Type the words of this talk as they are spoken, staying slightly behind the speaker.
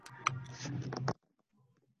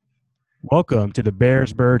Welcome to the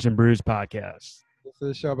Bears, Birds, and Brews podcast. This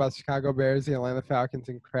is a show about Chicago Bears, the Atlanta Falcons,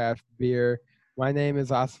 and craft beer. My name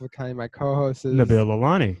is Asif Akani. My co-host is Nabil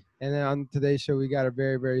Alani. And then on today's show, we got a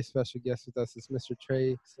very, very special guest with us. It's Mr.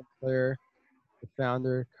 Trey Sinclair, the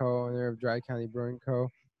founder, co-owner of Dry County Brewing Co.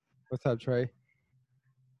 What's up, Trey?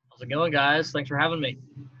 How's it going, guys? Thanks for having me.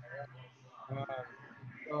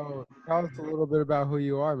 So tell us a little bit about who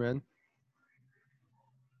you are, man.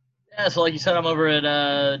 Yeah, so like you said, I'm over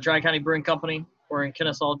at Dry County Brewing Company. We're in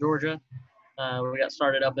Kennesaw, Georgia. We got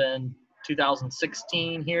started up in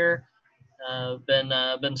 2016 here.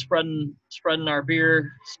 Been spreading our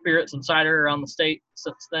beer, spirits, and cider around the state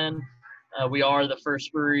since then. We are the first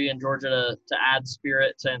brewery in Georgia to add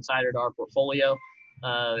spirits and cider to our portfolio.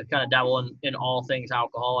 Kind of dabble in all things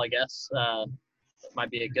alcohol, I guess. It might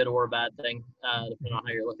be a good or a bad thing, depending on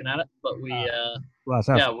how you're looking at it. But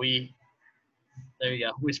there you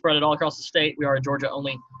go. We spread it all across the state. We are a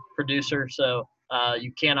Georgia-only producer, so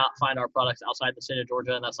you cannot find our products outside the state of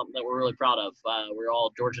Georgia, and that's something that we're really proud of. We're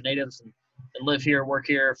all Georgia natives and live here, work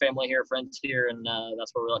here, family here, friends here, and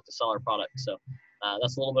that's where we like to sell our products. So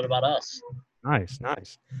that's a little bit about us. Nice.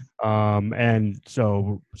 And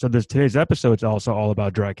so today's episode is also all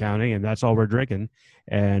about Dry County, and that's all we're drinking.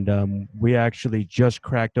 And we actually just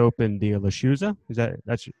cracked open the LeChuza.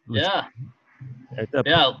 Yeah.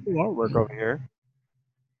 Artwork over here.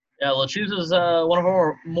 Yeah, LeChuza is one of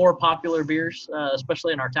our more popular beers,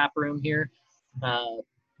 especially in our tap room here.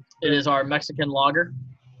 It is our Mexican lager.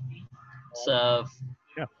 So,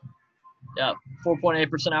 yeah,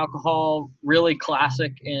 4.8% alcohol, really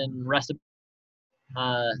classic in recipe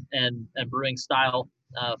and brewing style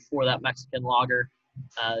for that Mexican lager.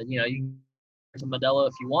 You can some Modelo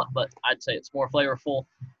if you want, but I'd say it's more flavorful.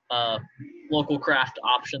 Local craft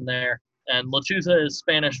option there. And LeChuza is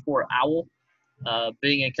Spanish for owl.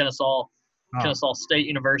 Being in Kennesaw State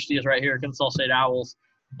University is right here, Kennesaw State Owls.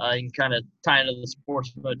 You can kind of tie into the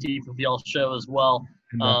sports motif of y'all's show as well.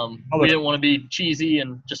 We didn't want to be cheesy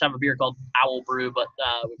and just have a beer called Owl Brew, but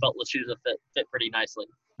we felt LeChuza fit pretty nicely.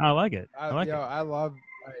 I like it. I love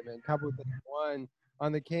it, man. Couple of things. One,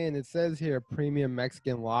 on the can, it says here premium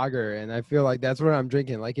Mexican lager, and I feel like that's what I'm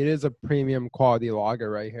drinking. Like, it is a premium quality lager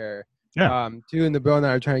right here. Yeah. Two in the bill and I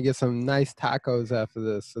are trying to get some nice tacos after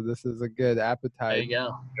this, so this is a good appetite.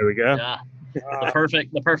 There we go. Yeah,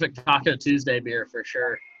 the perfect Taco Tuesday beer for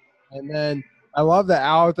sure. And then I love the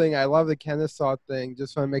owl thing. I love the Kennesaw thing.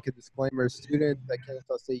 Just want to make a disclaimer: students at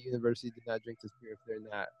Kennesaw State University do not drink this beer if they're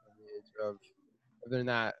not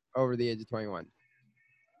over the age of 21.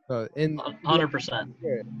 So 100%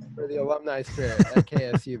 for the alumni spirit at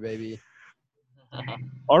KSU, baby.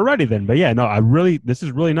 Alrighty then, but yeah, no, this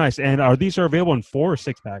is really nice. And these are available in 4 or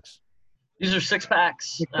 6 packs? These are 6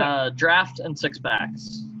 packs, draft and 6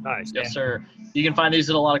 packs. Nice. Yes, sir. You can find these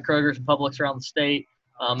at a lot of Kroger's and Publix around the state,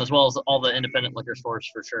 as well as all the independent liquor stores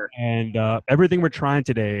for sure. And everything we're trying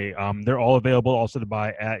today, they're all available also to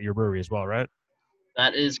buy at your brewery as well, right?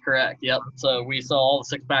 That is correct. Yep. So we sell all the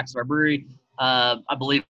 6 packs at our brewery. I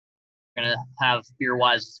believe we're going to have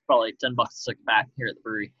beer-wise probably $10 a 6-pack here at the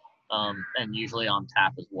brewery. And usually on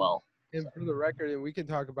tap as well. And for the record, and we can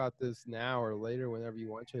talk about this now or later whenever you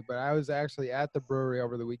want to, but I was actually at the brewery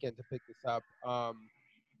over the weekend to pick this up.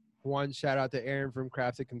 One, shout out to Aaron from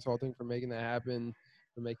Crafted Consulting for making that happen,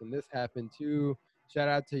 for making this happen. 2, shout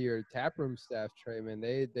out to your taproom staff, Trey, man.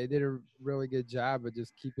 They did a really good job of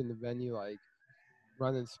just keeping the venue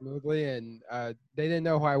running smoothly, and they didn't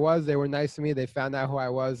know who I was. They were nice to me. They found out who I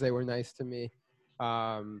was. They were nice to me.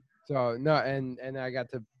 So no, and I got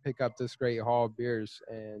to pick up this great haul of beers,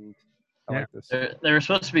 and I like this. They were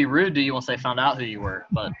supposed to be rude to you once they found out who you were,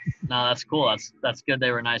 but no, that's cool. That's good.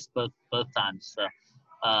 They were nice both times. So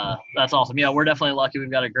that's awesome. Yeah, we're definitely lucky.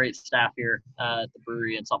 We've got a great staff here at the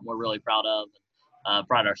brewery, and something we're really proud of.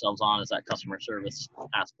 Pride ourselves on is that customer service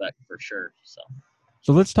aspect for sure.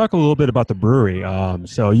 So let's talk a little bit about the brewery.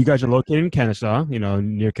 So you guys are located in Kennesaw,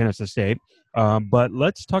 near Kennesaw State. But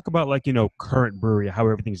let's talk about current brewery, how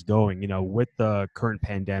everything's going, with the current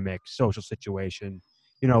pandemic, social situation,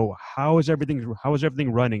 how is everything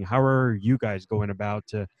running? How are you guys going about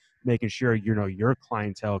to making sure, your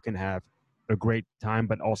clientele can have a great time,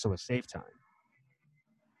 but also a safe time?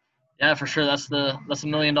 Yeah, for sure. That's a $1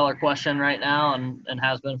 million question right now and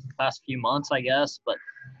has been for the past few months, I guess. But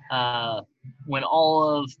when all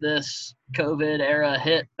of this COVID era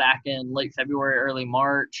hit back in late February, early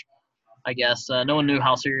March, I guess no one knew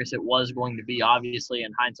how serious it was going to be. Obviously,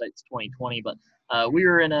 in hindsight, it's 2020, but we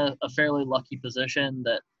were in a fairly lucky position,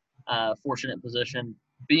 fortunate position,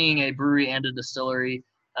 being a brewery and a distillery.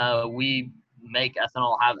 We make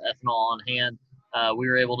ethanol, have ethanol on hand. we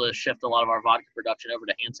were able to shift a lot of our vodka production over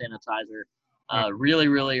to hand sanitizer really,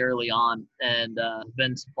 really early on, and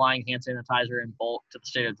been supplying hand sanitizer in bulk to the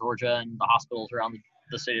state of Georgia and the hospitals around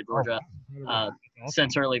the state of Georgia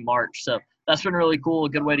since early March. So that's been really cool, a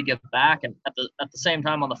good way to give back. And at the same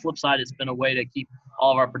time, on the flip side, it's been a way to keep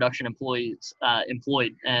all of our production employees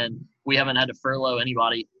employed, and we haven't had to furlough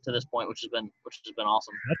anybody to this point, which has been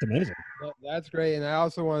awesome. That's amazing. That's great. And I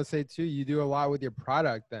also want to say too, you do a lot with your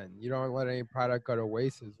product. Then you don't let any product go to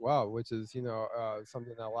waste as well, which is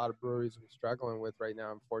something that a lot of breweries are struggling with right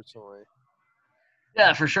now, unfortunately.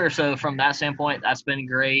 Yeah, for sure. So from that standpoint, that's been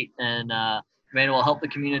great, and been able to help the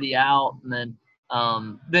community out, and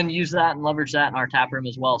then use that and leverage that in our tap room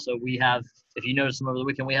as well. So we have, if you notice them over the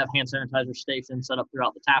weekend, we have hand sanitizer stations set up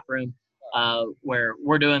throughout the tap room, where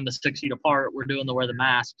we're doing the 6 feet apart, we're doing the wear the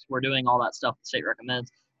masks, we're doing all that stuff the state recommends.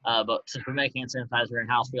 But since we make hand sanitizer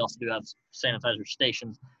in-house, we also do have sanitizer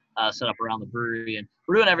stations set up around the brewery, and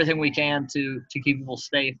we're doing everything we can to keep people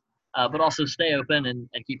safe, but also stay open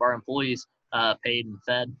and keep our employees paid and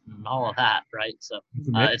fed and all of that, right? So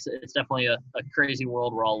it's definitely a crazy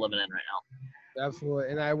world we're all living in right now. Absolutely.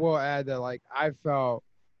 And I will add that, like, I felt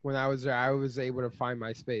when I was there, I was able to find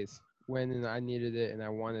my space when I needed it and I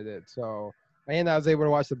wanted it. So, and I was able to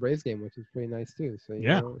watch the Braves game, which was pretty nice too. So,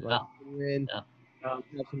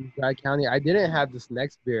 from Dry County, I didn't have this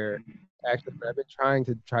next beer actually, but I've been trying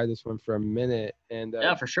to try this one for a minute. And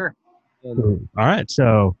yeah, for sure. All right.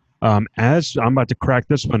 So, as I'm about to crack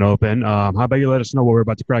this one open, how about you let us know what we're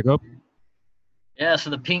about to crack open? Yeah, so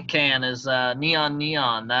the pink can is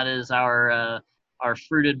Neon. That is our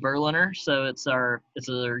fruited Berliner. So it's a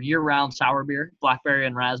year-round sour beer, blackberry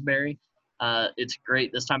and raspberry. It's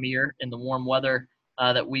great this time of year in the warm weather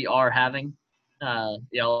that we are having. I'll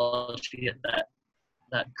let you get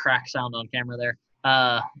that crack sound on camera there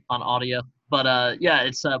on audio. But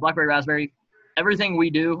it's blackberry, raspberry. Everything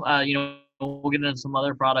we do, we'll get into some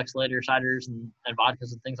other products later, ciders and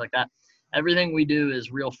vodkas and things like that. Everything we do is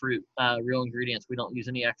real fruit, real ingredients. We don't use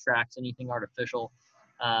any extracts, anything artificial.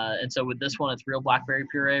 And so with this one, it's real blackberry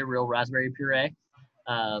puree, real raspberry puree,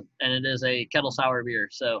 and it is a kettle sour beer.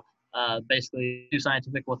 So basically, too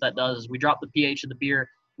scientific, what that does is we drop the pH of the beer,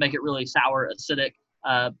 make it really sour, acidic.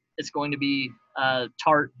 It's going to be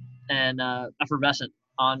tart and effervescent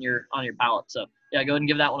on your palate. So yeah, go ahead and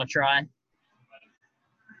give that one a try.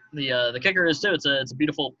 The kicker is too, it's a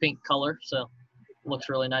beautiful pink color, so it looks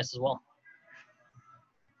really nice as well.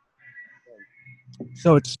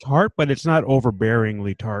 So it's tart, but it's not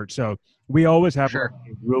overbearingly tart. So we always have Sure.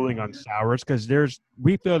 a ruling on sours because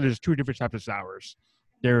we feel there's two different types of sours.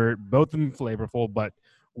 They're both of them flavorful, but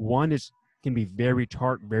one can be very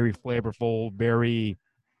tart, very flavorful, very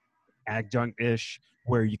adjunct-ish,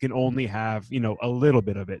 where you can only have a little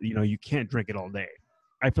bit of it. You can't drink it all day.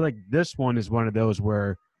 I feel like this one is one of those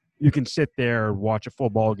where you can sit there, watch a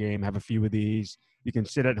full ball game, have a few of these. You can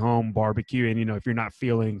sit at home, barbecue, and if you're not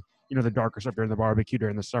feeling the darker stuff during the barbecue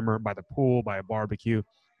during the summer, by the pool, by a barbecue,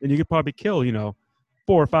 then you could probably kill 4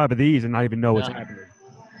 or 5 of these and not even know what's happening.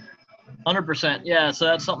 100%. Yeah. So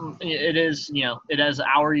that's something. It is. It has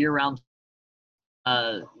our year-round.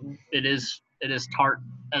 It is tart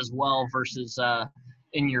as well versus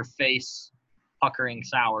in your face puckering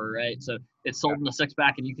sour, right? So it's sold in a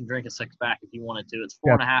 6-pack, and you can drink a 6-pack if you wanted to. It's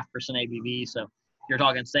 4.5% ABV, so you're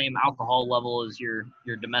talking same alcohol level as your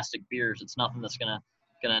domestic beers. It's nothing that's gonna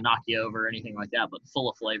knock you over or anything like that, but full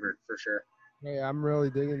of flavor for sure. Hey, I'm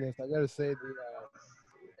really digging this. I gotta say,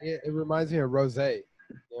 it reminds me of rosé.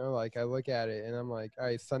 Like I look at it and I'm like, all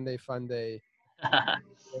right, Sunday fun day.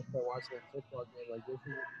 Watching a football game, like this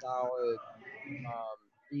is a solid,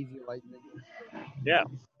 easy light drink. Yeah,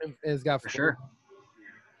 and it's got for sure.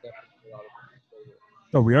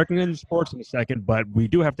 So we are going to get into sports in a second, but we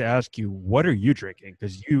do have to ask you, what are you drinking?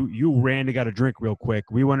 Because you ran to got a drink real quick.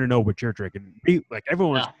 We want to know what you're drinking.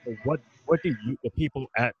 Everyone wants to know, what do the people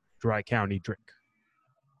at Dry County drink?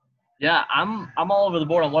 Yeah, I'm all over the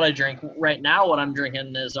board on what I drink. Right now, what I'm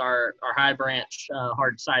drinking is our High Branch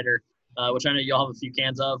hard cider, which I know you'll have a few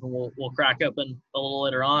cans of, and we'll crack open a little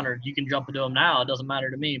later on, or you can jump into them now. It doesn't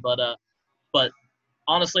matter to me. But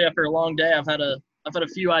honestly, after a long day, I've had a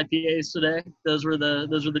few IPAs today. Those were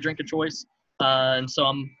the drink of choice, and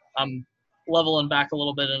so I'm leveling back a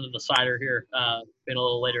little bit into the cider here, being a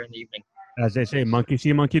little later in the evening. As they say, monkey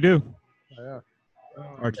see, monkey do. Oh,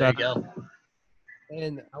 yeah. There you go.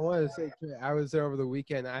 And I want to say, I was there over the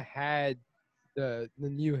weekend. I had the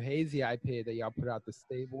new hazy IPA that y'all put out, the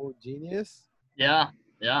Stable Genius. Yeah.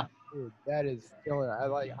 Dude, that is killer. I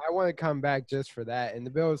want to come back just for that. And the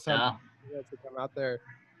bill is something to come out there.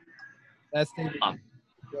 That's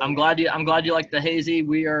I'm glad you like the hazy.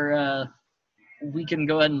 We are we can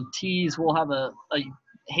go ahead and tease. We'll have a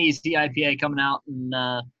hazy IPA coming out in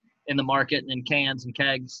the market and in cans and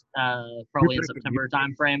kegs, probably in September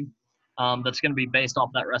timeframe. That's going to be based off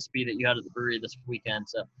that recipe that you had at the brewery this weekend.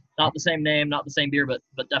 So not the same name, not the same beer, but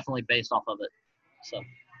definitely based off of it. So,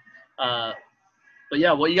 but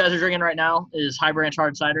yeah, what you guys are drinking right now is High Branch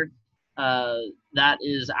Hard Cider. That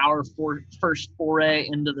is our first foray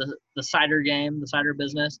into the cider game, the cider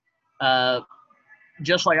business.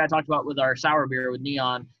 Just like I talked about with our sour beer with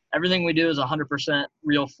Neon, everything we do is 100%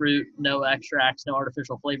 real fruit, no extracts, no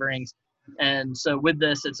artificial flavorings. And so with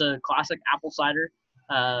this, it's a classic apple cider,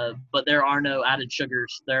 but there are no added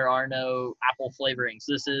sugars. There are no apple flavorings.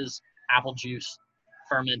 This is apple juice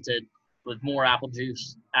fermented with more apple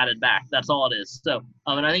juice added back. That's all it is. So,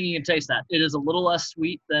 and I think you can taste that. It is a little less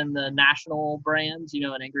sweet than the national brands, you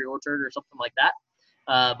know, an Angry Orchard or something like that.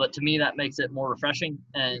 But to me, that makes it more refreshing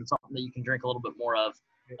and something that you can drink a little bit more of,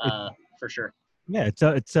 for sure. Yeah,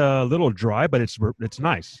 it's a little dry, but it's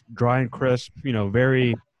nice, dry and crisp. You know,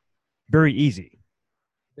 very, very easy.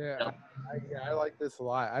 Yeah, I like this a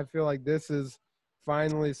lot. I feel like this is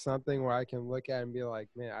finally something where I can look at and be like,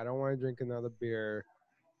 man, I don't want to drink another beer,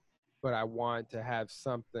 but I want to have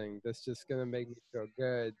something that's just gonna make me feel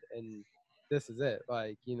good, and this is it.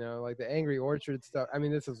 Like, you know, like the Angry Orchard stuff. I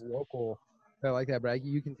mean, this is local, I like that, but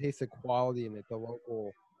you can taste the quality in it, the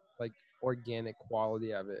local, like organic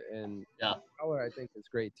quality of it, and yeah, the color I think is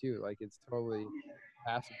great too. Like it's totally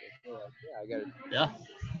passable. So like, yeah, I got it. Yeah.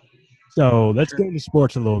 So let's get into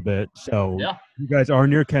sports a little bit. So yeah, you guys are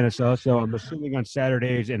near Kennesaw, so I'm assuming on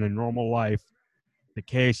Saturdays in a normal life, the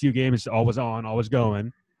KSU game is always on, always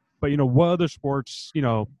going. But you know, what other sports? You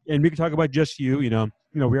know, and we can talk about just you. You know,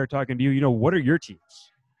 we are talking to you. You know, what are your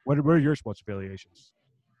teams? What are your sports affiliations?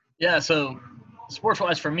 Yeah. So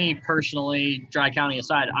sports-wise, for me personally, Dry County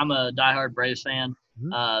aside, I'm a diehard Braves fan.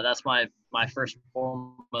 Mhm. That's my first and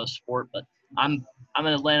foremost sport. But I'm an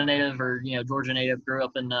Atlanta native, or Georgia native. Grew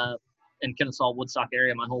up in Kennesaw, Woodstock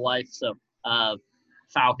area my whole life. So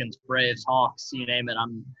Falcons, Braves, Hawks, you name it.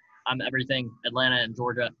 I'm everything Atlanta and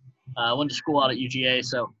Georgia. I went to school out at UGA,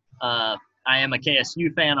 so I am a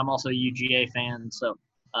KSU fan. I'm also a UGA fan. So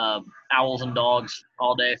Owls and Dogs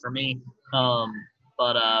all day for me.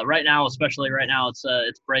 But right now, especially right now,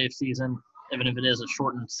 it's Brave season, even if it is a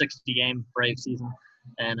shortened 60-game Brave season.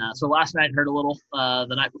 And so last night hurt a little.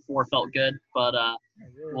 The night before felt good, but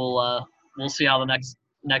we'll see how the next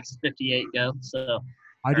 58 go. So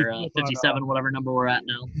or 57, whatever number we're at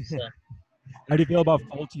now. So. How do you feel about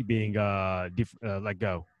Fulte being let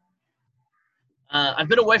go? I've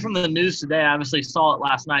been away from the news today. I obviously saw it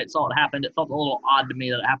last night, saw it happen. It felt a little odd to me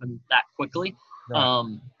that it happened that quickly.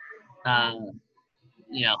 Right.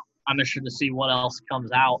 I'm interested to see what else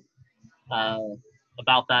comes out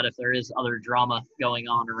about that, if there is other drama going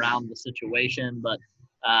on around the situation. But,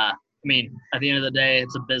 I mean, at the end of the day,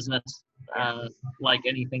 it's a business like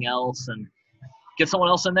anything else. And get someone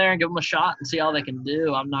else in there and give them a shot and see how they can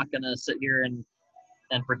do. I'm not going to sit here and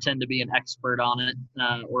pretend to be an expert on it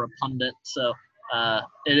or a pundit. So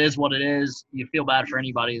it is what it is. You feel bad for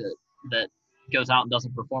anybody that goes out and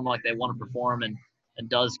doesn't perform like they want to perform and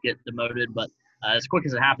does get demoted. But as quick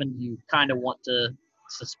as it happened, you kind of want to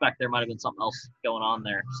suspect there might have been something else going on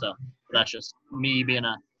there. So that's just me being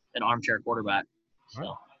an armchair quarterback.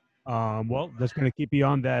 So. Well, that's going to keep you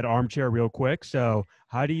on that armchair real quick. So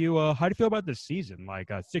how do you feel about this season? Like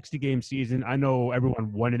a 60-game season. I know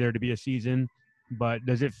everyone wanted there to be a season, but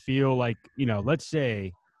does it feel like, let's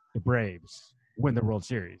say the Braves win the World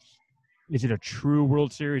Series. Is it a true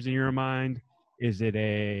World Series in your mind? Is it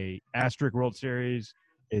a asterisk World Series?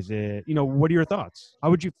 Is it, what are your thoughts? How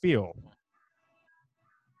would you feel?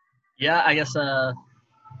 Yeah, I guess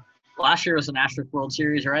last year was an asterisk World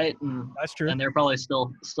Series, right? And that's true. And they're probably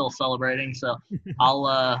still celebrating. So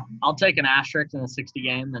I'll take an asterisk in a 60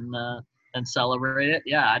 game and celebrate it.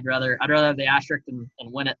 Yeah, I'd rather have the asterisk and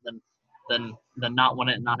win it than not win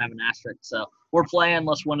it and not have an asterisk. So we're playing,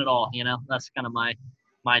 let's win it all. That's kind of my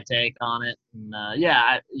take on it. And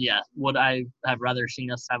would I have rather seen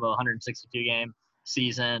us have a 162 game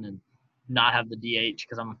season and not have the DH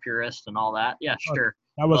because I'm a purist and all that? Yeah, sure.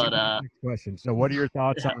 That was the next question. So what are your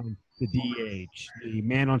thoughts on the DH, the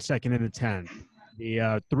man on second in the 10th,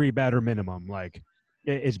 the 3-batter minimum? Like,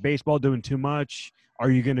 is baseball doing too much?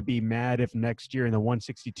 Are you going to be mad if next year in the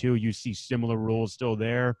 162 you see similar rules still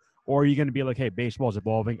there? Or are you going to be like, hey, baseball's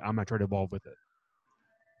evolving, I'm going to try to evolve with it?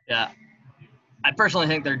 Yeah. I personally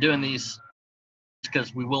think they're doing these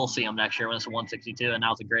because we will see them next year when it's a 162, and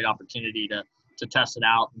now's a great opportunity to test it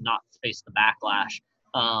out and not face the backlash.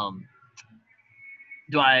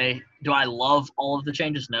 Do I love all of the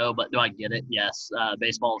changes? No, but do I get it? Yes.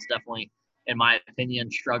 Baseball is definitely in my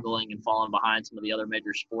opinion, struggling and falling behind some of the other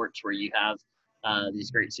major sports where you have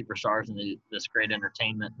these great superstars and this great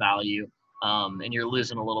entertainment value. And you're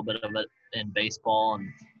losing a little bit of it in baseball. And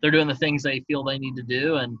they're doing the things they feel they need to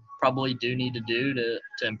do and probably do need to do to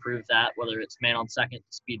improve that, whether it's man on second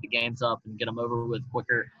to speed the games up and get them over with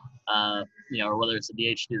quicker, or whether it's a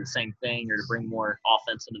DH to do the same thing or to bring more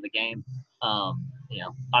offense into the game.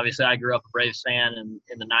 Obviously I grew up a Braves fan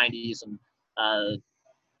in the 90s and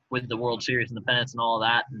with the World Series and the pennants and all of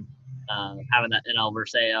that. And having that NL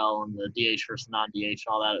versus AL and the DH versus non-DH and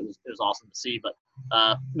all that, it was awesome to see. But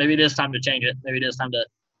maybe it is time to change it. Maybe it is time to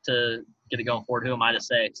get it going forward. Who am I to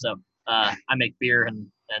say? So I make beer and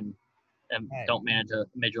don't manage a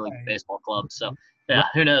Major League Baseball club. So yeah,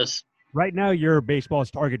 who knows? Right now, you're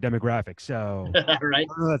baseball's target demographic. So right, I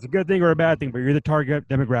don't know if that's a good thing or a bad thing, but you're the target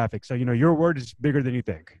demographic. So your word is bigger than you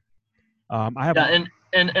think. I have and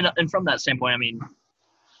from that standpoint, I mean,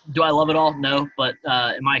 do I love it all? No, but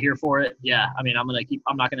am I here for it? Yeah. I mean, I'm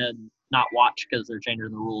not gonna not watch because they're changing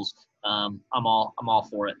the rules. I'm all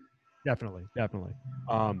for it. Definitely.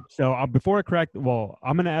 So before I crack, I'm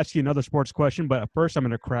going to ask you another sports question, but first I'm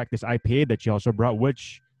going to crack this IPA that you also brought,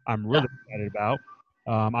 which I'm really excited about.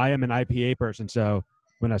 I am an IPA person, so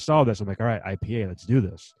when I saw this, I'm like, all right, IPA, let's do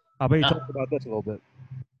this. How about you talk about this a little bit?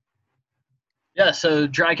 Yeah, so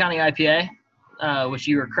Dry County IPA, which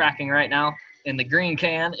you are cracking right now, in the green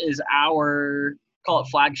can is our, call it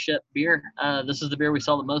flagship beer. This is the beer we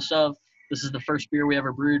sell the most of. This is the first beer we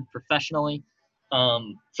ever brewed professionally.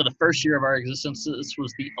 For the first year of our existence, this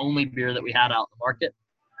was the only beer that we had out in the market.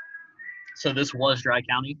 So this was Dry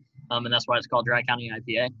County, and that's why it's called Dry County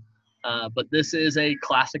IPA. But this is a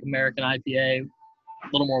classic American IPA, a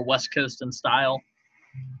little more West Coast in style.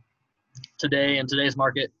 Today, in today's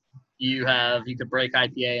market, you could break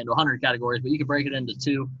IPA into 100 categories, but you could break it into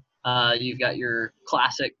two. You've got your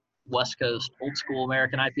classic West Coast old school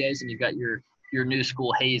American IPAs, and you've got your new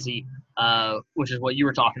school hazy, which is what you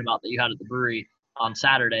were talking about that you had at the brewery on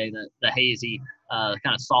Saturday, the hazy, kind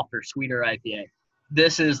of softer, sweeter IPA.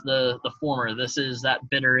 This is the former. This is that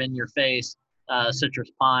bitter in your face, citrus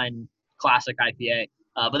pine classic IPA.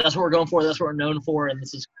 But that's what we're going for. That's what we're known for. And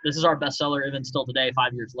this is our bestseller even still today,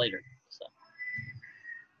 5 years later. So.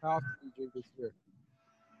 How often do you drink this beer?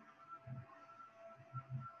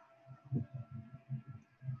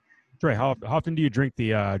 Trey, how often do you drink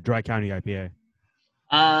the Dry County IPA?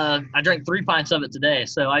 I drank 3 pints of it today,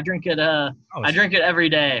 so I drink it. I drink it every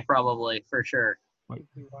day, probably for sure.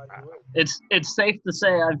 It's safe to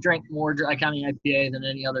say I've drank more Dry County IPA than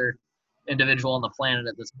any other individual on the planet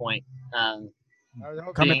at this point.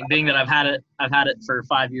 Being that I've had it for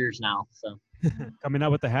 5 years now. So coming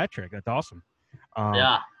out with the hat trick, that's awesome.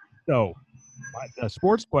 Yeah. So, the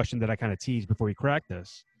sports question that I kind of teased before we crack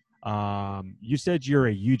this. You said you're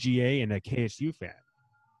a UGA and a KSU fan.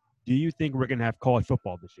 Do you think we're gonna have college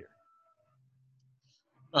football this year?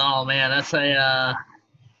 Oh man, that's there's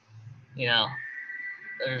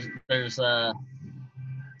it's a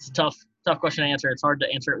tough question to answer. It's hard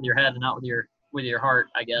to answer it with your head and not with your heart,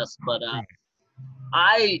 I guess. But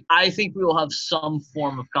I think we will have some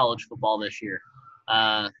form of college football this year.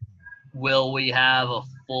 Will we have a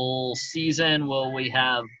full season? Will we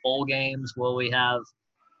have bowl games? Will we have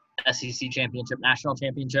SEC championship, national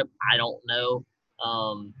championship? I don't know.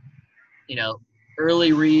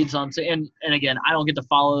 Early reads on, and again, I don't get to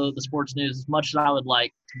follow the sports news as much as I would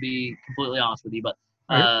like, to be completely honest with you, but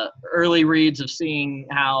early reads of seeing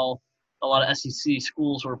how a lot of SEC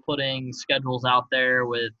schools were putting schedules out there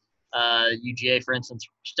with UGA, for instance,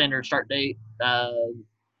 standard start date,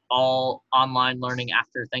 all online learning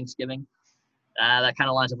after Thanksgiving. That kind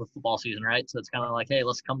of lines up with football season, right? So it's kind of like, hey,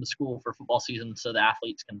 let's come to school for football season so the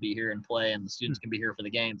athletes can be here and play and the students can be here for the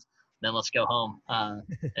games. Then let's go home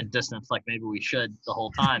and distance like maybe we should the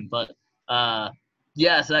whole time. But, so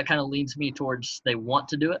that kind of leads me towards they want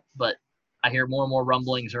to do it, but I hear more and more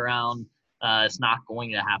rumblings around it's not going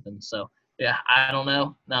to happen. So, yeah, I don't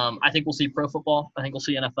know. I think we'll see pro football. I think we'll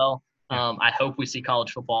see NFL. I hope we see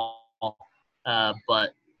college football,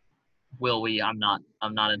 but will we? I'm not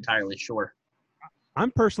entirely sure. I'm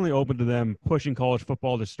personally open to them pushing college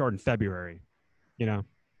football to start in February,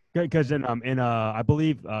 because in I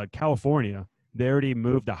believe California, they already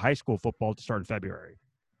moved the high school football to start in February.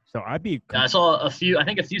 So I'd be. I saw a few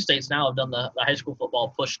states now have done the high school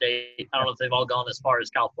football push date. I don't know if they've all gone as far as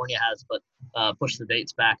California has, but pushed the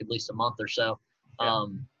dates back at least a month or so.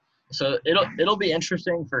 So it'll be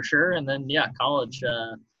interesting for sure. And then college.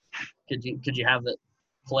 Could you have it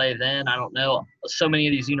play then? I don't know. So many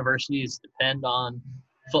of these universities depend on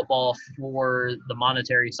football for the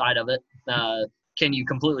monetary side of it. can you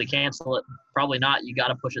completely cancel it? Probably not. You got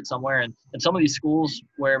to push it somewhere. And in some of these schools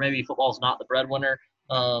where maybe football's not the breadwinner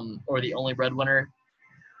or the only breadwinner,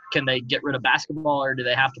 can they get rid of basketball, or do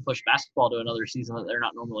they have to push basketball to another season that they're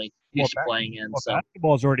not normally used to playing in? Well, So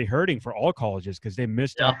basketball is already hurting for all colleges because they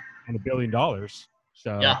missed out on $1 billion.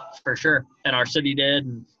 So yeah, for sure. And our city did,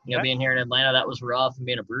 and being here in Atlanta, that was rough, and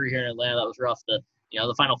being a brewery here in Atlanta, that was rough. The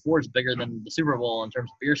Final Four is bigger than the Super Bowl in terms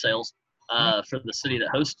of beer sales for the city that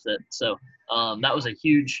hosts it. So that was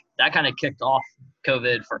that kind of kicked off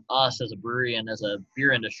COVID for us as a brewery and as a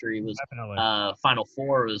beer industry. Was Final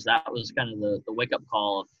Four was kind of the wake up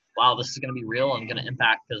call of, wow, this is going to be real and going to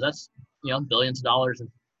impact, because that's billions of dollars in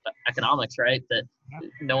economics, right? That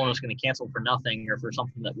no one was going to cancel for nothing or for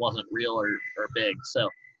something that wasn't real or big. So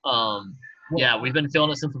we've been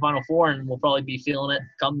feeling it since the Final Four, and we'll probably be feeling it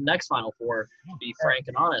come next Final Four, to be frank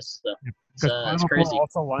and honest. So it's crazy. Four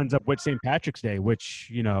also lines up with St. Patrick's Day,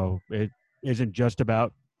 which it isn't just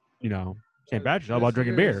about St. Patrick's, all about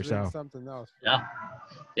drinking beer. So something else.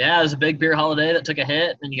 Yeah, it was a big beer holiday that took a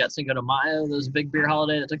hit. And you got Cinco de Mayo. There was a big beer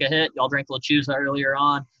holiday that took a hit. Y'all drank Lechuza earlier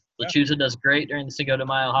on. Lechuza does great during the Cinco de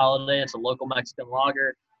Mayo holiday. It's a local Mexican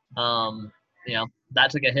lager. That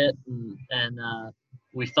took a hit, and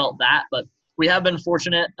we felt that. But we have been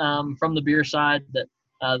fortunate from the beer side that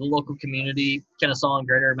the local community, Kennesaw and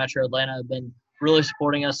Greater Metro Atlanta, have been really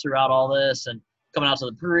supporting us throughout all this and coming out to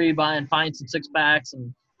the brewery, buying pints and six-packs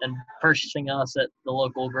and purchasing us at the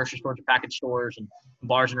local grocery stores or package stores and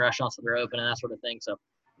bars and restaurants that are open and that sort of thing. So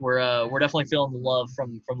we're definitely feeling the love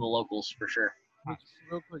from the locals for sure.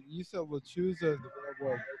 Real quick, you said Lechuza is available at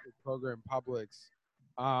local Kroger and Publix.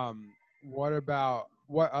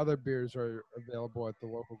 What other beers are available at the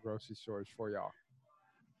local grocery stores for y'all?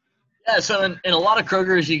 Yeah, so in a lot of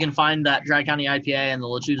Kroger's, you can find that Dry County IPA and the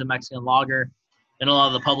Lechuza Mexican Lager. In a lot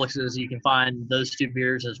of the Publixes, you can find those two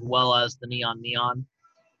beers as well as the Neon.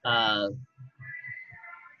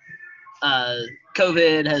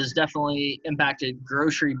 COVID has definitely impacted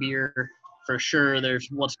grocery beer for sure. There's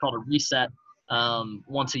what's called a reset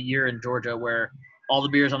once a year in Georgia, where all the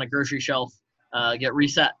beers on the grocery shelf get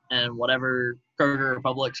reset, and whatever Kroger or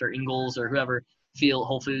Publix or Ingles or whoever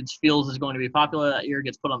Whole Foods feels is going to be popular that year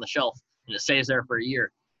gets put on the shelf, and it stays there for a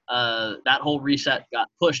year. That whole reset got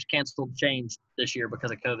pushed, canceled, changed this year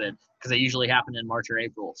because of COVID, because they usually happen in March or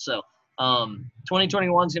April. So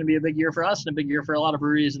 2021 is going to be a big year for us and a big year for a lot of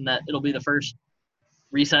breweries, in that it'll be the first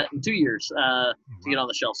reset in 2 years to get on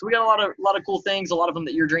the shelf. So we got a lot of cool things, a lot of them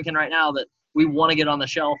that you're drinking right now that we want to get on the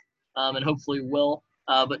shelf, and hopefully will.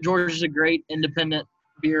 But Georgia's a great independent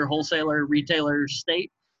beer wholesaler, retailer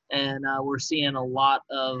state, and we're seeing a lot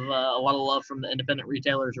of love from the independent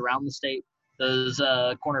retailers around the state. Those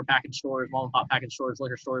corner package stores, mom and pop package stores,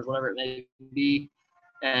 liquor stores, whatever it may be,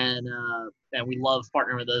 and we love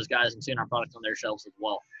partnering with those guys and seeing our products on their shelves as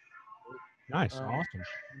well. Nice,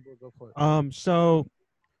 awesome. So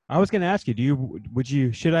I was going to ask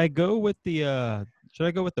you, should I go with the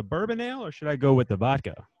bourbon ale, or should I go with the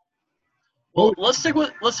vodka? Well, let's stick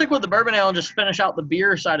with the bourbon ale and just finish out the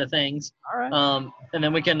beer side of things. All right. And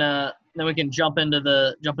then we can jump into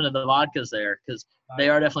the vodkas there, because they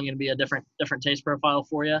are definitely going to be a different taste profile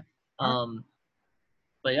for you.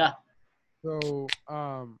 But yeah. So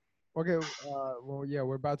okay.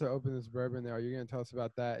 We're about to open this bourbon ale. You're going to tell us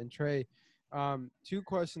about that. And Trey, two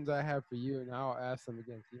questions I have for you, and I'll ask them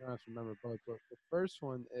again, so you don't have to remember both. But the first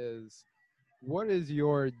one is, what is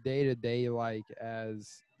your day-to-day like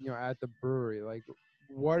as, at the brewery? Like,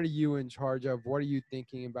 what are you in charge of? What are you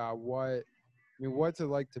thinking about? What's it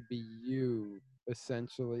like to be you,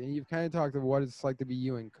 essentially? And you've kind of talked about what it's like to be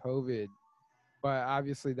you in COVID, but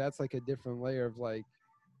obviously that's like a different layer of like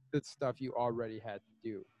the stuff you already had to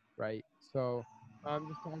do, right? So I'm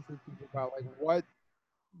just trying to think about like, what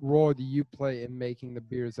role do you play in making the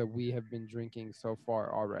beers that we have been drinking so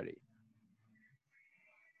far already?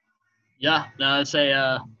 Yeah, no, it's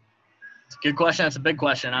a good question. It's a big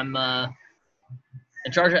question. I'm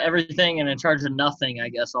in charge of everything and in charge of nothing, I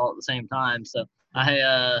guess, all at the same time. So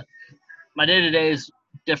my day-to-day is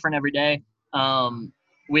different every day.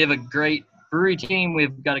 We have a great brewery team.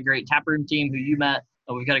 We've got a great taproom team who you met.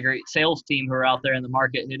 We've got a great sales team who are out there in the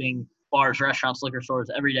market hitting bars, restaurants, liquor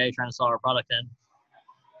stores every day trying to sell our product in.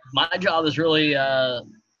 My job is really to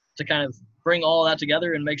kind of bring all that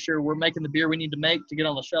together and make sure we're making the beer we need to make to get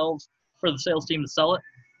on the shelves for the sales team to sell it.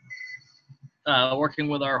 Working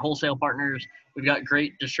with our wholesale partners, we've got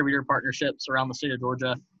great distributor partnerships around the state of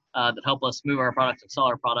Georgia that help us move our product and sell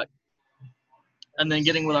our product. And then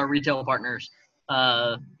getting with our retail partners.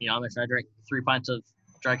 I mentioned I drank 3 pints of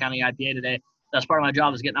Dry County IPA today. That's part of my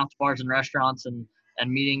job, is getting out to bars and restaurants and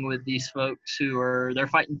and meeting with these folks they're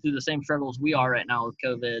fighting through the same struggles we are right now with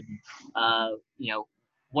COVID.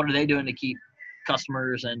 What are they doing to keep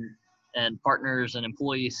customers and partners and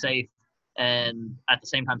employees safe, and at the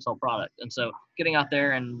same time sell product? And so getting out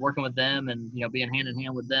there and working with them and, being hand in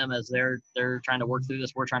hand with them as they're trying to work through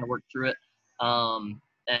this, we're trying to work through it.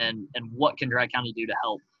 And what can Dry County do to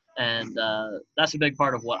help? And that's a big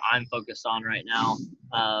part of what I'm focused on right now.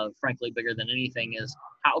 Frankly, bigger than anything is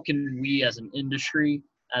how can we as an industry,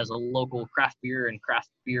 as a local craft beer and craft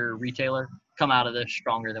beer retailer, come out of this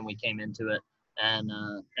stronger than we came into it, and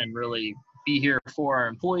really be here for our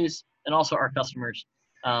employees and also our customers.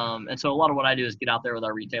 And so a lot of what I do is get out there with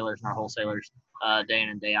our retailers and our wholesalers day in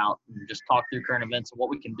and day out and just talk through current events and what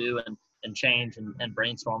we can do and change and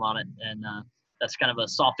brainstorm on it. And that's kind of a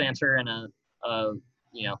soft answer and a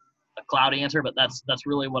cloudy answer, but that's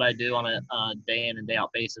really what I do on a day in and day out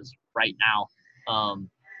basis right now.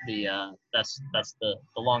 That's the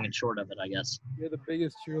long and short of it, I guess. You're the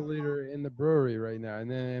biggest cheerleader in the brewery right now, and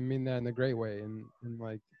then I mean that in a great way, in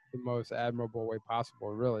like the most admirable way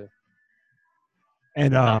possible, really.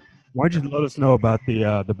 And why don't you let us know about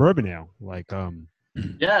the bourbon ale?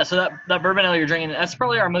 Yeah, so that bourbon ale you're drinking, that's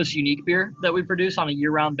probably our most unique beer that we produce on a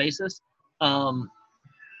year-round basis.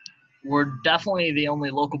 We're definitely the only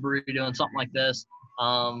local brewery doing something like this.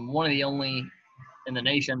 One of the only in the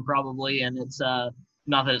nation, probably, and it's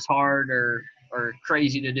not that it's hard or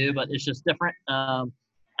crazy to do, but it's just different.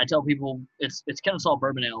 I tell people it's Kennesaw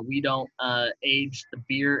Bourbon Ale. We don't age the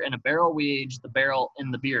beer in a barrel. We age the barrel in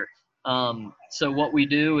the beer. So what we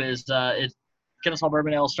do is Kennesaw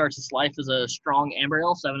Bourbon Ale starts its life as a strong amber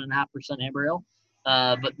ale, 7.5% amber ale.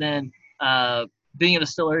 But then being a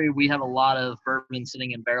distillery, we have a lot of bourbon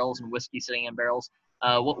sitting in barrels and whiskey sitting in barrels.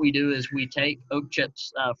 What we do is we take oak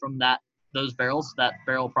chips from those barrels, that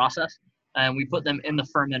barrel process, and we put them in the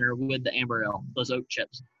fermenter with the amber ale, those oak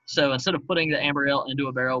chips. So instead of putting the amber ale into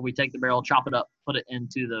a barrel, we take the barrel, chop it up, put it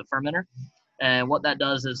into the fermenter. And what that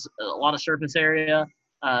does is a lot of surface area.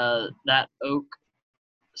 That oak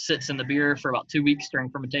sits in the beer for about 2 weeks during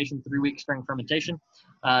fermentation, 3 weeks during fermentation,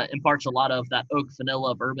 imparts a lot of that oak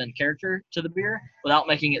vanilla bourbon character to the beer without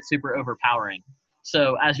making it super overpowering.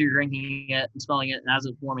 So as you're drinking it and smelling it and as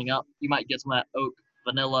it's warming up, you might get some of that oak,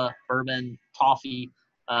 vanilla, bourbon, toffee,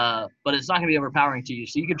 but it's not going to be overpowering to you.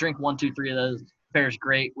 So you could drink 1, 2, 3 of those. Pairs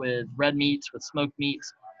great with red meats, with smoked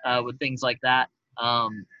meats, with things like that.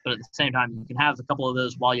 But at the same time, you can have a couple of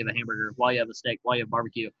those while you have a hamburger, while you have a steak, while you have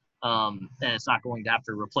barbecue. And it's not going to have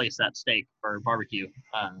to replace that steak or barbecue.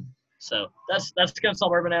 So that's Kennesaw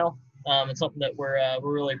Bourbon Ale. It's something that we're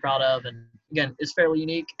really proud of, and again, it's fairly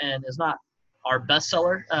unique and is not our best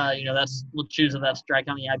seller. That's Lechuza, that's Dry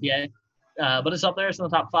County IPA, but it's up there. It's in the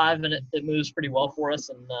top 5, and it moves pretty well for us,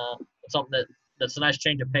 and it's something that's a nice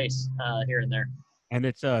change of pace here and there. And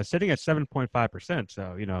it's sitting at 7.5%,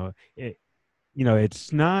 so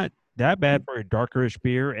it's not that bad for a darkerish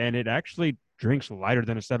beer, and it actually drinks lighter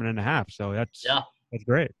than a 7.5. So that's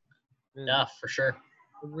great. Yeah, for sure.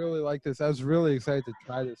 I really like this. I was really excited to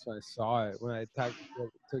try this when I saw it. When I took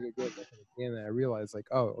a good look at the can, and I realized,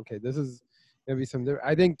 okay, this is gonna be some different.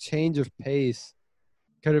 I think Change of Pace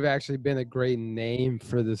could have actually been a great name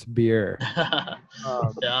for this beer.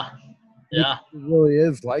 Yeah. It really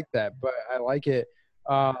is like that, but I like it.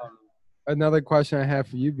 Another question I have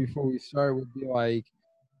for you before we start would be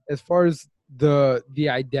as far as the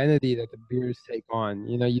identity that the beers take on,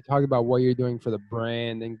 you talk about what you're doing for the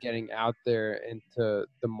brand and getting out there into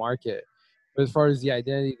the market, but as far as the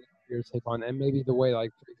identity that the beers take on and maybe the way,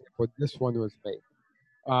 for example, this one was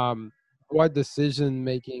made, what decision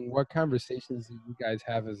making, what conversations do you guys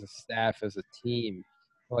have as a staff, as a team?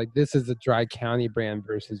 This is a Dry County brand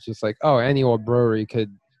versus just any old brewery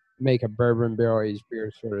could make a bourbon barrel aged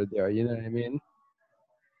beer sort of deal. You know what I mean?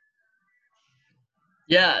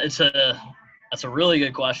 Yeah, that's a really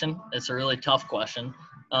good question. It's a really tough question.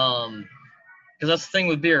 Because that's the thing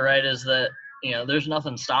with beer, right, is that, there's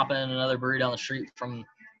nothing stopping another brewery down the street from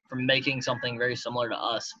making something very similar to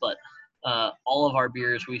us. But all of our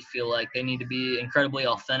beers, we feel like they need to be incredibly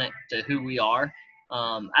authentic to who we are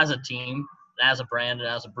as a team, as a brand, and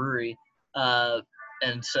as a brewery.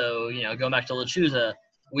 And so, going back to Lechuza,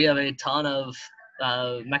 we have a ton of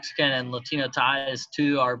Mexican and Latino ties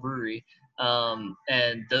to our brewery.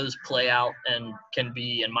 And those play out and can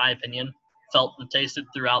be, in my opinion, felt and tasted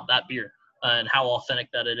throughout that beer and how authentic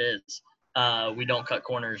that it is. We don't cut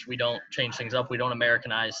corners. We don't change things up. We don't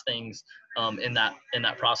Americanize things in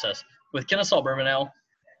that process. With Kennesaw Bourbon Ale,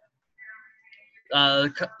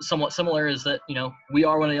 somewhat similar is that, we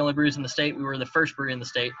are one of the only breweries in the state. We were the first brewery in the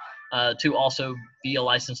state to also be a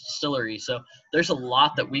licensed distillery. So there's a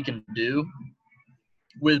lot that we can do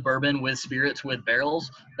with bourbon, with spirits, with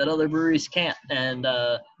barrels that other breweries can't and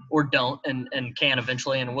or don't and can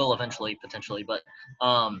eventually and will eventually potentially. But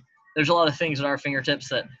there's a lot of things at our fingertips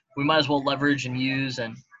that we might as well leverage and use.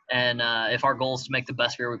 And if our goal is to make the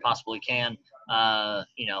best beer we possibly can,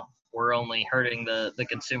 we're only hurting the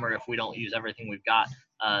consumer if we don't use everything we've got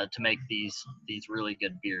to make these really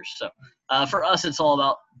good beers. So for us, it's all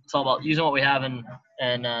about using what we have and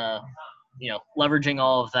leveraging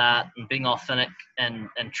all of that and being authentic and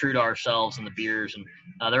true to ourselves and the beers.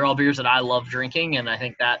 And they're all beers that I love drinking, and I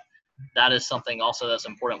think that is something also that's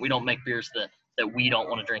important. We don't make beers that we don't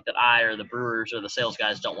want to drink, that I or the brewers or the sales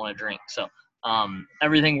guys don't want to drink. So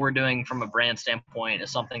everything we're doing from a brand standpoint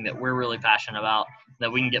is something that we're really passionate about,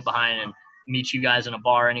 that we can get behind and meet you guys in a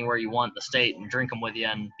bar anywhere you want in the state and drink them with you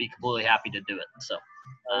and be completely happy to do it. So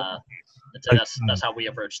that's how we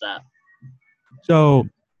approach that. So,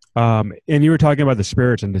 and you were talking about the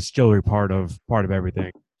spirits and distillery part of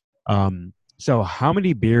everything. So how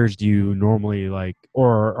many beers do you normally like,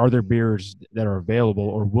 or are there beers that are available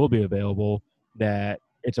or will be available that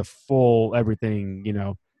it's a full everything,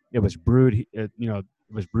 it was brewed, it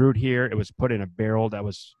was brewed here. It was put in a barrel that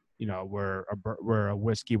was, where a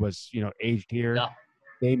whiskey was, aged here. Yeah.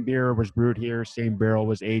 Same beer was brewed here. Same barrel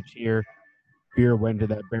was aged here. Beer went to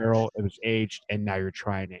that barrel. It was aged, and now you're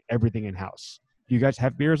trying it. Everything in house. Do you guys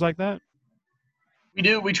have beers like that? We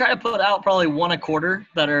do. We try to put out probably one a quarter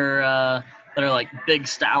that are like big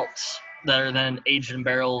stouts that are then aged in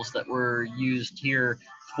barrels that were used here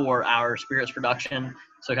for our spirits production.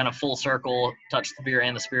 So kind of full circle, touch the beer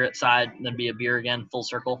and the spirit side, and then be a beer again, full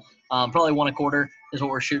circle. Probably one a quarter is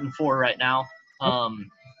what we're shooting for right now.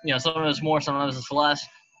 Sometimes it's more, sometimes it's less.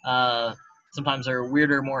 Sometimes they're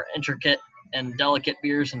weirder, more intricate and delicate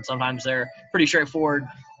beers, and sometimes they're pretty straightforward.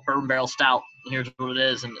 Bourbon barrel stout, here's what it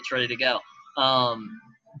is, and it's ready to go.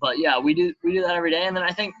 But yeah, we do that every day. And then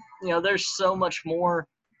I think, there's so much more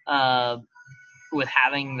with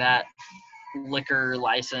having that liquor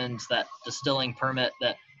license, that distilling permit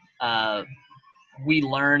that we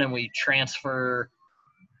learn and we transfer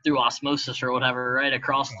through osmosis or whatever, right,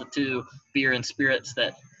 across the two, beer and spirits,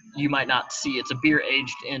 that you might not see. It's a beer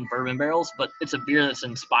aged in bourbon barrels, but it's a beer that's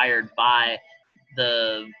inspired by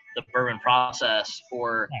the bourbon process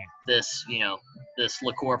or this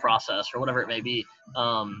liqueur process or whatever it may be,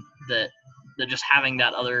 that just having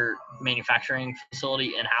that other manufacturing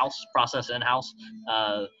facility process in-house,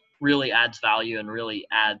 really adds value and really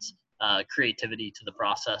adds creativity to the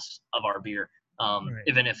process of our beer,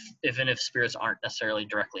 even if spirits aren't necessarily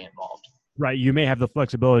directly involved. Right. You may have the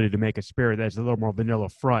flexibility to make a spirit that's a little more vanilla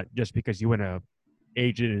front just because you want to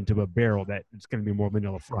age it into a barrel that it's going to be more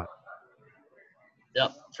vanilla front.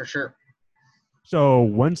 Yep, for sure. So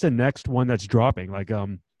when's the next one that's dropping? Like,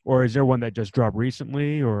 or is there one that just dropped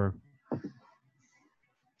recently, or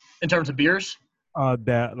in terms of beers?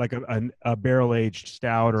 That like a barrel aged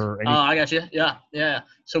stout or anything? I got you. Yeah.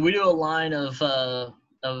 So we do a line of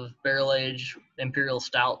barrel aged imperial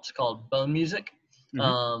stouts called Bone Music,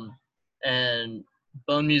 and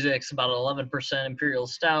Bone Music's about 11% imperial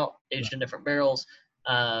stout aged in different barrels.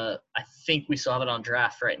 I think we still have it on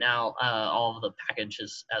draft right now. All of the package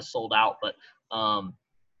has sold out, but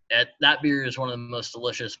that beer is one of the most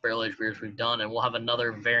delicious barrel aged beers we've done, and we'll have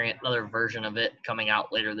another version of it coming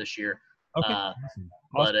out later this year. Okay. Awesome.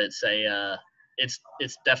 But it's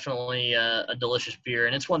it's definitely a delicious beer,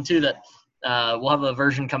 and it's one too that we'll have a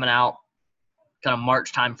version coming out kind of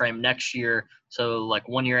March timeframe next year. So like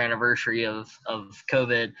 1 year anniversary of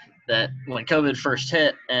COVID, that when COVID first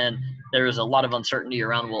hit and there was a lot of uncertainty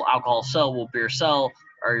around, will alcohol sell, will beer sell,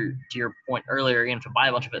 or to your point earlier, you're going to buy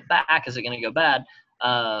a bunch of it back, is it going to go bad?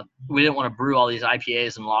 We didn't want to brew all these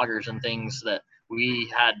IPAs and lagers and things that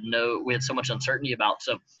we had so much uncertainty about.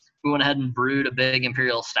 So we went ahead and brewed a big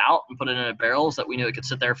imperial stout and put it in a barrels that we knew it could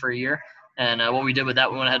sit there for a year. And what we did with that,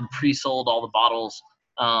 we went ahead and pre-sold all the bottles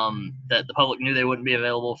that the public knew they wouldn't be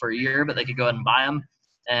available for a year, but they could go ahead and buy them.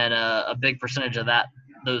 And a big percentage of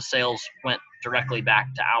those sales went directly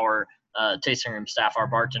back to our tasting room staff, our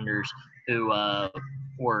bartenders, who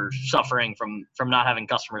were suffering from not having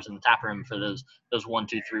customers in the tap room for those 1,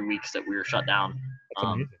 2, 3 weeks that we were shut down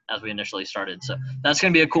as we initially started. So that's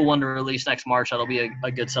going to be a cool one to release next March. That'll be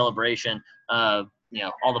a good celebration.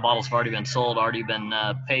 All the bottles have already been sold, already been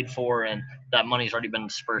paid for, and that money's already been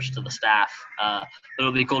dispersed to the staff.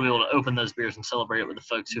 It'll be cool to be able to open those beers and celebrate it with the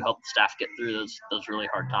folks who helped the staff get through those really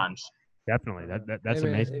hard times. Definitely. That's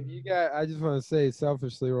amazing. If you got, I just want to say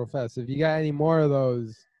selfishly real fast, if you got any more of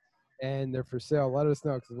those and they're for sale, let us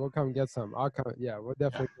know, because we'll come get some. I'll come. Yeah, we'll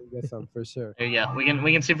definitely get some for sure. Yeah, we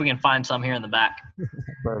can see if we can find some here in the back.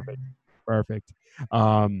 Perfect.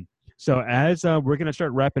 So as we're gonna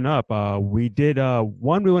start wrapping up, we did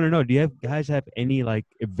one. We want to know: do you guys have any like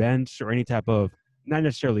events or any type of not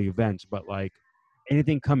necessarily events, but like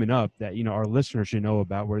anything coming up that our listeners should know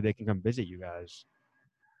about where they can come visit you guys?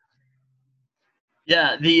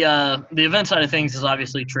 Yeah, the event side of things is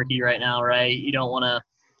obviously tricky right now, right? You don't want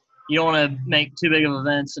to make too big of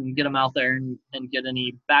events and get them out there and get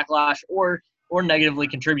any backlash or negatively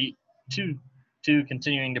contribute to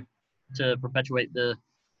continuing to perpetuate the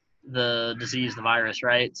disease, the virus,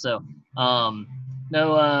 right? So no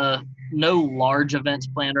large events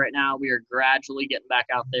planned right now. We are gradually getting back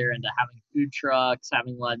out there into having food trucks,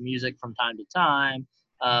 having live music from time to time.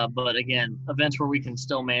 But again, events where we can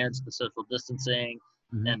still manage the social distancing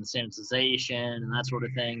and the sanitization and that sort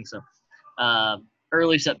of thing. So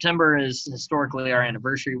early September is historically our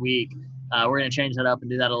anniversary week. We're going to change that up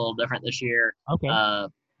and do that a little different this year. Okay.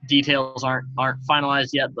 Details aren't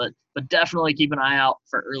finalized yet, but definitely keep an eye out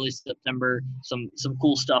for early September. Some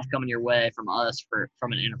cool stuff coming your way from us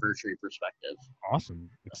from an anniversary perspective. Awesome.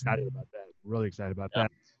 Excited about that. Really excited about that.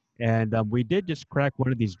 And we did just crack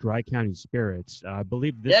one of these Dry County spirits. I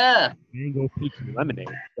believe this is Mango Peach Lemonade.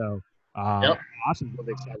 So Austin's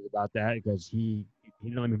really excited about that because he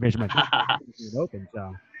didn't let me finish my it open.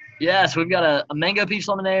 So yes, we've got a mango peach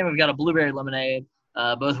lemonade. We've got a blueberry lemonade,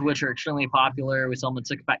 both of which are extremely popular. We sell them in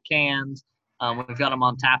 6-pack cans. We've got them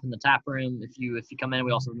on tap in the tap room. If you come in,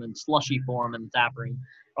 we also have them in slushy form in the tap room.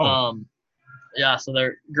 So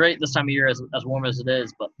they're great this time of year as warm as it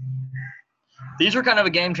is. But these are kind of a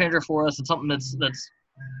game changer for us. It's something that's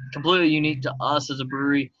completely unique to us as a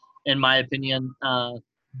brewery, in my opinion.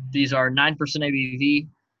 These are 9% ABV.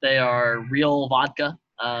 They are real vodka.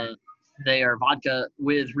 They are vodka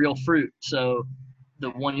with real fruit. So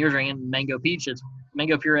the one you're drinking, mango peach, it's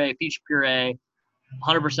mango puree, peach puree,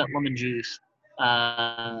 100% lemon juice,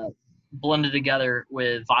 blended together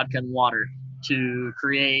with vodka and water to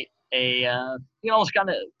create a you almost kind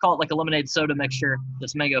of call it like a lemonade soda mixture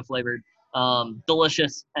that's mango flavored.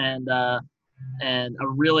 Delicious and a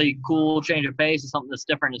really cool change of pace. It's something that's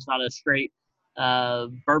different. It's not a straight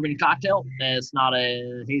bourbon cocktail, and it's not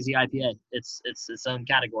a hazy IPA. It's its own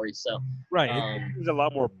category. So it's a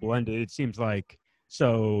lot more blended. It seems like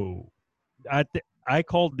so. I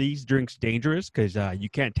call these drinks dangerous because you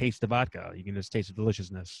can't taste the vodka. You can just taste the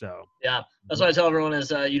deliciousness. So yeah, that's what I tell everyone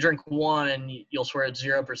is you drink one and you'll swear it's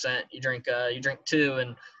 0%. You drink two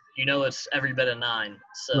and it's every bit of 9.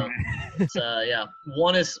 So it's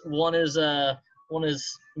one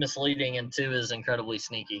is misleading and 2 is incredibly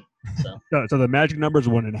sneaky. So the magic number is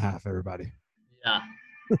 1.5. Everybody.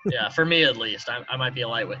 Yeah, for me at least. I might be a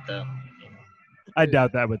lightweight though. I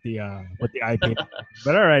doubt that with the IPA.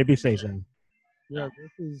 But all right, be safe then. Yeah,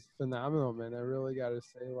 this is phenomenal, man. I really got to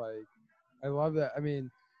say, I love that. I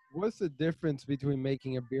mean, what's the difference between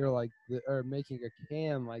making a beer or making a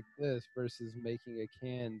can like this versus making a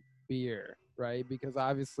canned beer, right? Because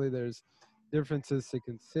obviously there's differences to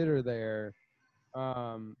consider there.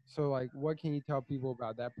 So, what can you tell people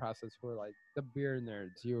about that process for, the beer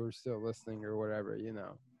nerds you are still listening or whatever,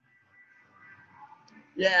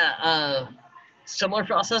 Yeah, similar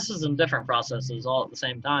processes and different processes all at the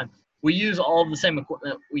same time. We use all of the same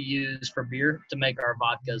equipment we use for beer to make our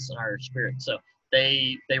vodkas and our spirits. So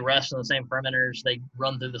they rest in the same fermenters. They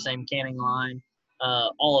run through the same canning line,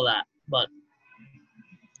 all of that. But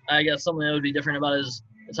I guess something that would be different about it is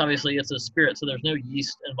it's obviously a spirit, so there's no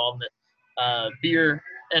yeast involvement. Beer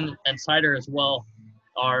and cider as well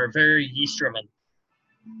are very yeast driven.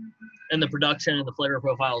 And the production and the flavor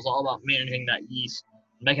profile is all about managing that yeast,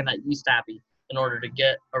 making that yeast happy in order to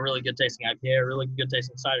get a really good tasting IPA, a really good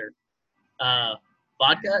tasting cider.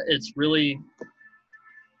 Vodka, it's really,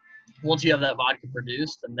 once you have that vodka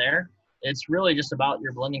produced and there, it's really just about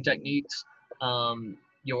your blending techniques,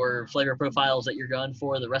 your flavor profiles that you're going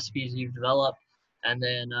for, the recipes you've developed, and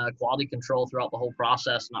then quality control throughout the whole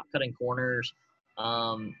process, not cutting corners,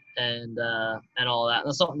 and all of that. And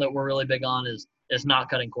that's something that we're really big on is not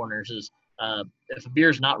cutting corners. If a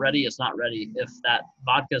beer's not ready, it's not ready. If that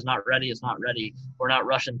vodka is not ready, it's not ready. We're not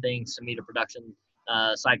rushing things to meet a production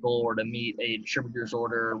cycle or to meet a distributor's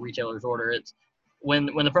order or retailer's order. It's when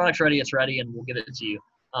the product's ready, it's ready, and we'll get it to you.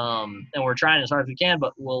 And we're trying as hard as we can,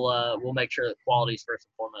 but we'll make sure that quality is first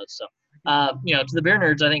and foremost. So, to the beer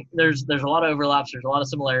nerds, I think there's a lot of overlaps. There's a lot of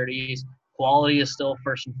similarities. Quality is still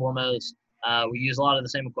first and foremost. We use a lot of the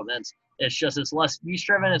same equipment. It's less yeast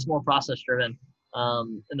driven. It's more process driven.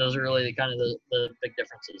 And those are really the big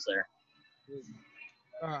differences there.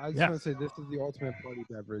 I just want to say this is the ultimate party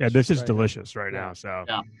beverage. Yeah, this is delicious right now. So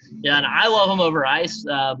yeah, and I love them over ice.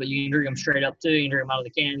 But you can drink them straight up too. You can drink them out of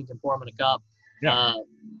the can. You can pour them in a cup. Yeah.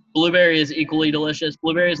 Blueberry is equally delicious.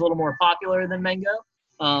 Blueberry is a little more popular than mango,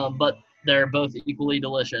 but they're both equally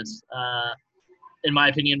delicious. In my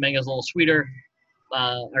opinion, mango is a little sweeter.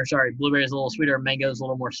 Blueberry is a little sweeter. Mango is a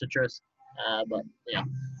little more citrus. But yeah,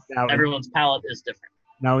 everyone's palate is different.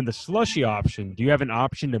 Now, in the slushy option, do you have an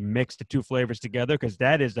option to mix the two flavors together? Because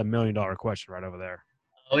that is $1 million question right over there.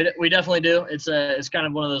 We definitely do. It's kind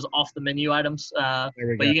of one of those off the menu items. But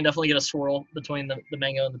you can definitely get a swirl between the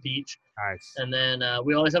mango and the peach. Nice. And then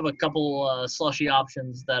we always have a couple slushy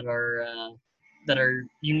options that are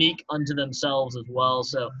unique unto themselves as well.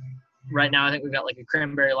 So right now I think we've got like a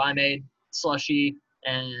cranberry limeade slushy,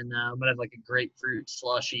 and I'm gonna have like a grapefruit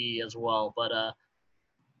slushy as well. But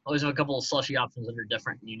always have a couple of slushy options that are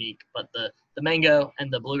different and unique. But the mango and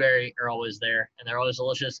the blueberry are always there, and they're always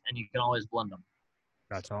delicious, and you can always blend them.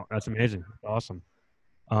 That's amazing. Awesome.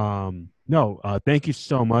 Thank you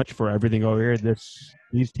so much for everything over here.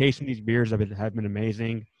 Tasting these beers have been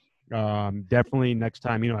amazing. Definitely next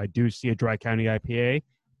time, I do see a Dry County IPA,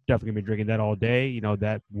 definitely gonna be drinking that all day.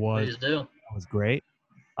 That was great.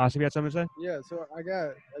 Austin, you got something to say? Yeah, so I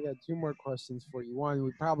got 2 more questions for you. One,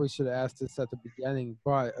 we probably should have asked this at the beginning,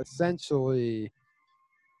 but essentially,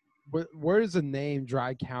 where does the name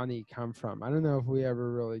Dry County come from? I don't know if we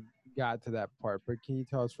ever really got to that part, but can you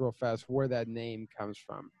tell us real fast where that name comes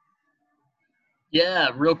from? Yeah,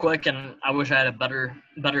 real quick, and I wish I had a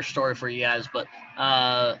better story for you guys, but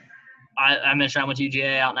I mentioned I went to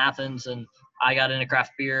UGA out in Athens, and I got into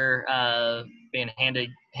craft beer, being handed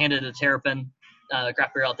a Terrapin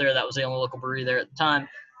craft beer out there. That was the only local brewery there at the time.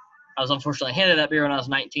 I was unfortunately handed that beer when I was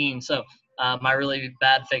 19, so my really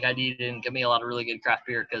bad fake ID didn't give me a lot of really good craft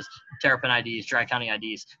beer because Terrapin IDs, Dry County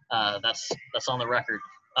IDs, that's on the record.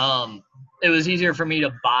 It was easier for me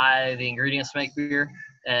to buy the ingredients to make beer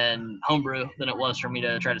and homebrew than it was for me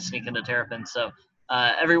to try to sneak into Terrapin. So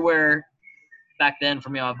everywhere back then for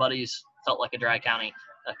me and my buddies felt like a Dry County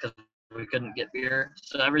because we couldn't get beer.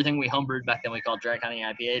 So everything we homebrewed back then we called Dry County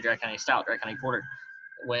IPA, Dry County Stout, Dry County Porter.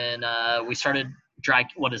 When we started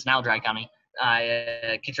what is now Dry County,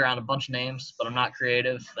 I kicked around a bunch of names, but I'm not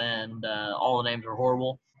creative, and all the names were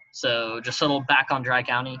horrible. So just settled back on Dry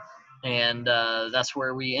County, and that's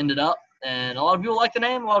where we ended up. And a lot of people like the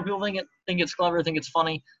name. A lot of people think it's clever, think it's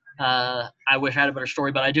funny. I wish I had a better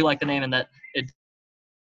story, but I do like the name, and that it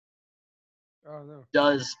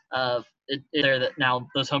does. There that now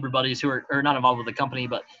those homebrew buddies who are not involved with the company,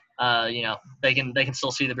 but they can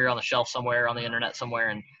still see the beer on the shelf somewhere on the internet somewhere,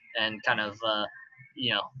 and kind of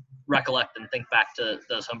recollect and think back to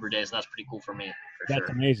those homebrew days, and that's pretty cool for me. That's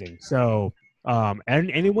amazing. So.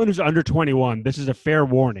 And anyone who's under 21, this is a fair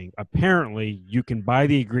warning. Apparently, you can buy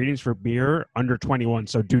the ingredients for beer under 21,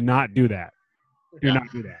 so do not do that. Do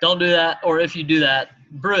not do that. Don't do that, or if you do that,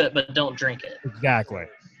 brew it, but don't drink it. Exactly.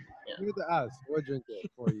 Give it to us. We'll drink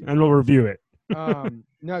it for you. And we'll review it.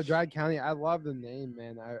 No, Dry County, I love the name,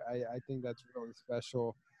 man. I think that's really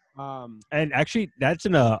special. And actually, that's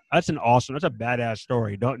a badass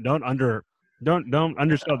story. Don't undersell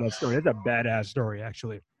that story. That's a badass story,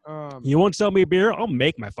 actually. You won't sell me beer? I'll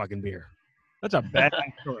make my fucking beer. That's a bad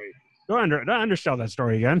story. Don't undersell that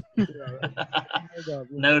story again.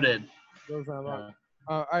 Noted.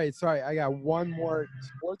 All right, sorry. I got one more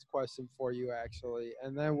sports question for you, actually,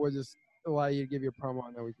 and then we'll just allow you to give your promo,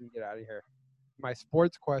 and then we can get out of here. My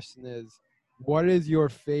sports question is, what is your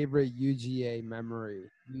favorite UGA memory?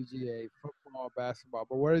 UGA football, basketball,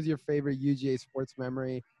 but what is your favorite UGA sports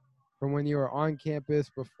memory from when you were on campus,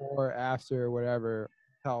 before, after, whatever?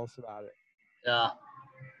 Tell us about it. Yeah.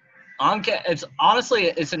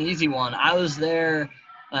 It's an easy one. I was there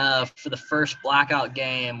for the first blackout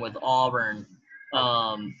game with Auburn,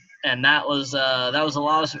 and that was the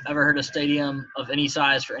loudest I've ever heard a stadium of any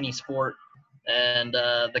size for any sport, and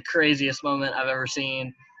the craziest moment I've ever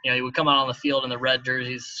seen. You would come out on the field in the red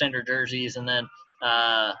jerseys, standard jerseys, and then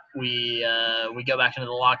we go back into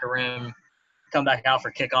the locker room, come back out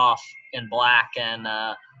for kickoff in black, and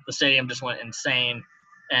the stadium just went insane.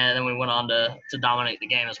 And then we went on to dominate the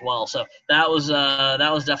game as well. So that was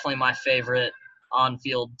definitely my favorite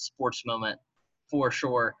on-field sports moment for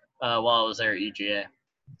sure while I was there at UGA.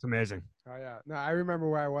 It's amazing. Oh yeah, no, I remember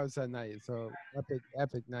where I was that night. So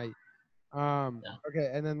epic night.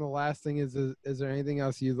 Okay, and then the last thing is there anything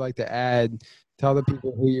else you'd like to add? Tell the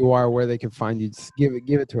people who you are, where they can find you. Just give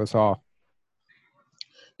it to us all.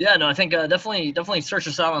 Yeah, no, I think definitely search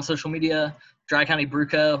us out on social media. Dry County Brew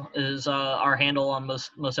Co. is our handle on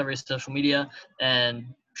most every social media, and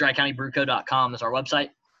drycountybrewco.com is our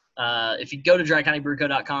website. If you go to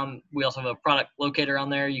drycountybrewco.com, we also have a product locator on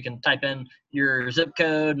there. You can type in your zip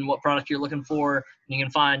code and what product you're looking for, and you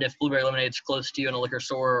can find if Blueberry Lemonade is close to you in a liquor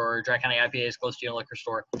store or Dry County IPA is close to you in a liquor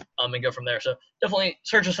store, and go from there. So definitely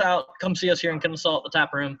search us out. Come see us here in Kennesaw at the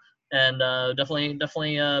Tap Room, and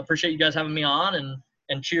definitely appreciate you guys having me on.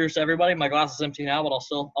 And cheers to everybody. My glass is empty now, but I'll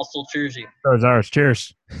still cheers you. So is ours.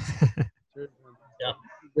 Cheers. Yeah.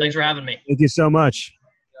 Thanks for having me. Thank you so much.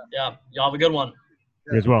 Yeah. Y'all have a good one.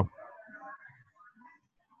 You as well.